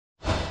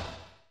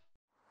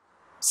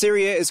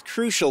Syria is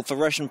crucial for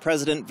Russian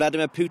President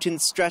Vladimir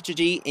Putin's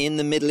strategy in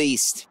the Middle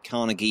East,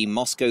 Carnegie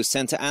Moscow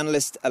Center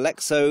analyst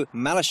Aleksei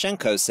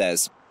Malashenko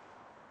says.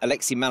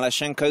 Aleksei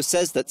Malashenko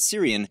says that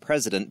Syrian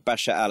President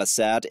Bashar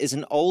al-Assad is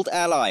an old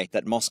ally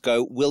that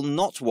Moscow will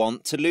not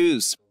want to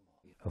lose.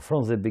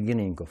 From the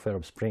beginning of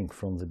Arab Spring,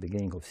 from the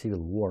beginning of civil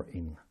war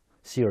in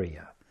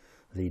Syria,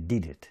 they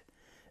did it,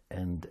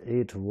 and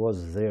it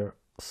was their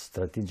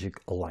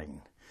strategic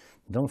line.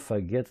 Don't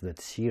forget that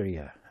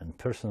Syria, and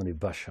personally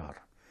Bashar,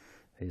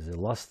 is the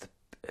last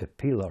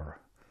pillar,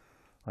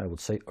 I would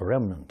say a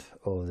remnant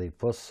of the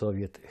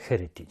post-Soviet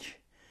heritage.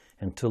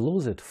 And to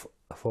lose it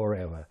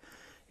forever,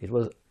 it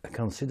was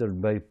considered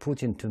by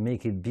Putin to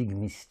make a big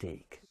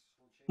mistake.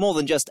 More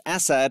than just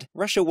Assad,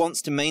 Russia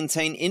wants to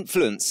maintain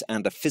influence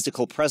and a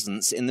physical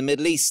presence in the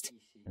Middle East.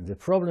 And the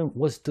problem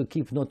was to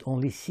keep not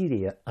only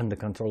Syria under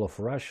control of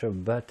Russia,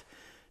 but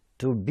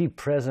to be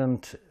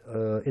present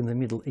in the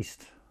Middle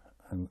East,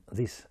 and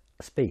this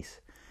space.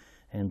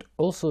 And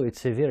also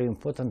it's very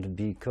important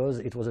because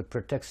it was a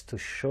pretext to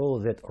show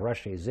that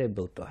Russia is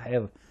able to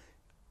have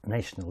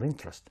national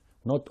interest,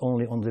 not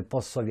only on the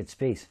post-Soviet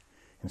space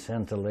in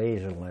Central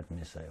Asia, let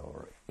me say,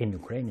 or in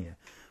Ukraine,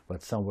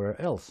 but somewhere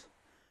else.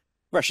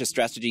 Russia's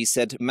strategy,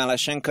 said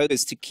Malashenko,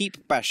 is to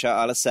keep Bashar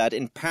al-Assad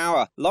in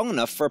power long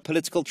enough for a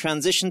political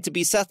transition to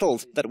be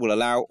settled that will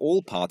allow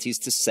all parties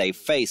to save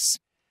face.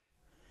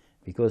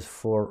 Because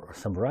for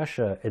some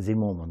Russia at the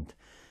moment,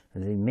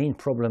 the main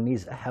problem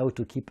is how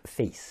to keep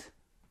face.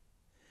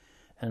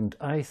 And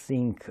I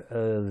think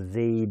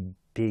they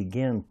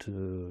began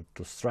to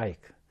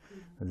strike.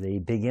 They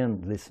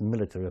began this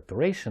military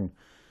operation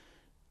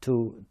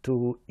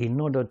in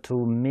order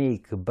to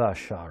make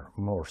Bashar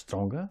more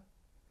stronger,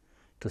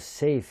 to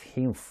save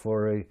him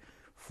for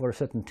a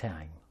certain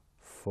time,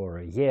 for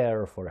a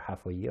year, for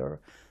half a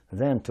year,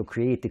 then to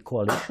create a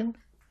coalition,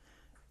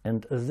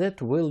 and that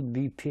will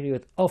be a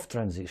period of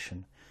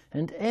transition,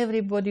 and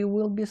everybody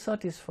will be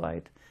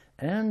satisfied,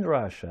 and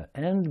Russia,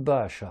 and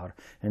Bashar,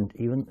 and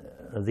even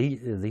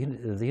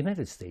the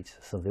United States,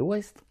 so the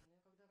West.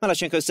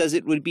 Malashenko says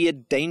it would be a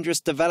dangerous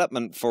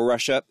development for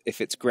Russia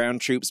if its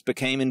ground troops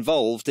became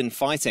involved in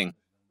fighting.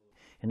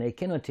 And I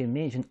cannot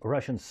imagine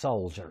Russian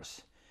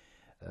soldiers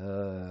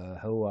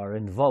who are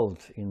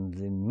involved in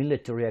the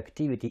military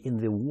activity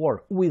in the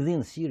war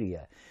within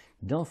Syria.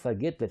 Don't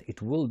forget that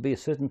it will be a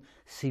certain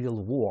civil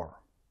war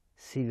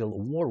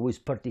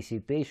with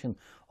participation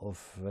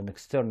of an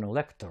external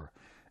actor.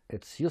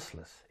 It's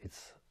useless,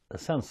 it's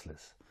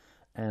senseless,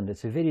 and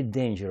it's very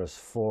dangerous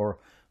for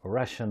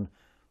Russian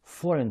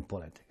foreign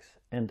politics,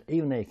 and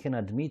even I can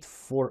admit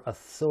for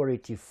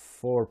authority,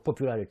 for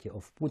popularity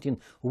of Putin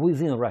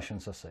within Russian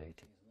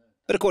society.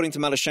 But according to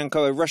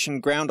Malashenko, a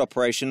Russian ground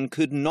operation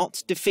could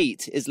not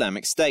defeat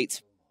Islamic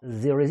State.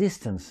 The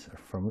resistance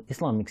from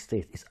Islamic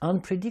State is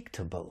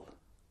unpredictable,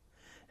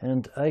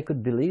 and I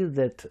could believe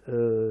that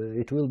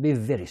it will be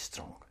very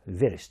strong,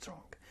 very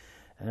strong.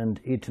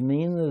 And it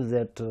means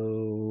that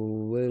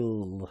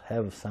we'll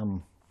have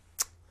some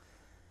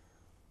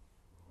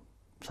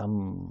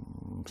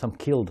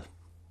killed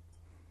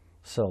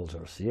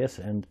soldiers, yes,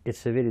 and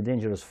it's very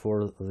dangerous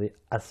for the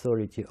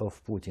authority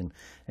of Putin.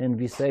 And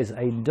besides,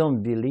 I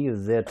don't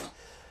believe that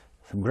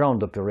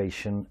ground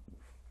operation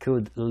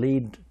could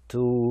lead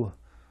to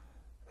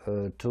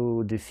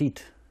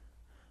defeat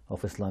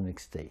of Islamic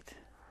State.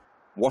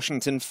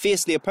 Washington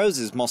fiercely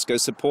opposes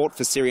Moscow's support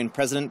for Syrian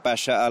President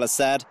Bashar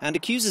al-Assad and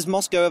accuses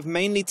Moscow of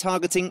mainly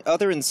targeting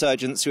other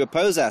insurgents who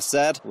oppose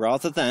Assad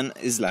rather than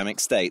Islamic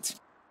State.